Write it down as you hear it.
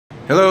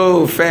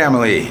Hello,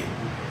 family.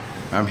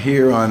 I'm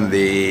here on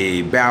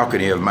the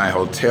balcony of my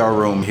hotel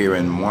room here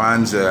in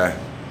Mwanza,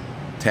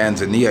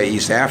 Tanzania,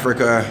 East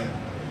Africa.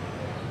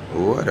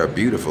 What a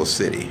beautiful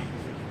city.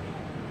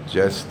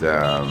 Just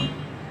right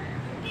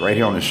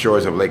here on the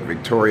shores of Lake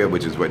Victoria,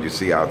 which is what you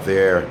see out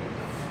there.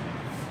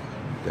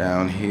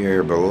 Down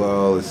here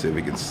below, let's see if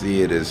we can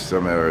see it, is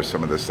some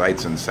of the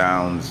sights and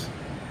sounds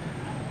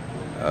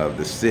of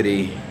the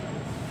city.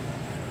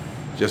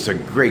 Just a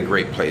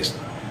great place.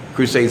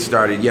 Crusade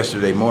started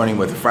yesterday morning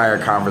with a fire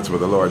conference where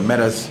the Lord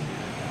met us.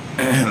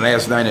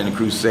 Last night in the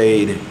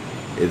crusade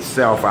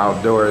itself,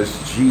 outdoors,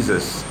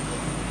 Jesus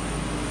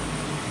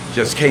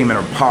just came in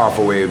a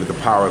powerful way with the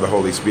power of the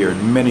Holy Spirit.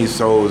 Many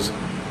souls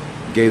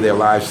gave their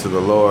lives to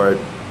the Lord.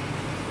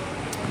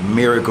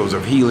 Miracles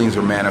of healings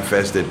were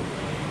manifested.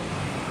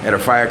 At a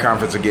fire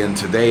conference again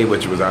today,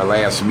 which was our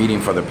last meeting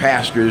for the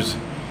pastors,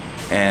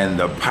 and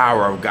the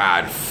power of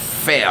God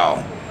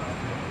fell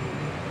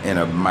in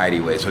a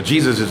mighty way. So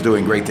Jesus is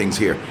doing great things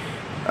here.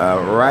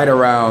 Right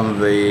around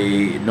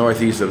the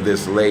northeast of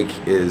this lake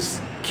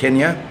is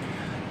Kenya,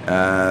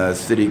 a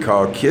city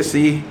called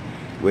Kisii,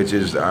 which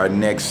is our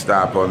next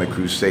stop on the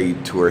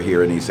crusade tour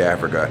here in East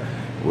Africa.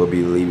 We'll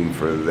be leaving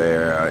for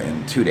there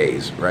in 2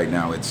 days. Right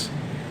now it's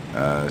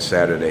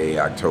Saturday,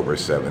 October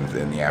 7th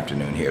in the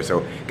afternoon here.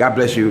 So God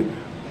bless you.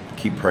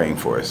 Keep praying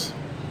for us.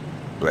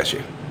 Bless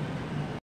you.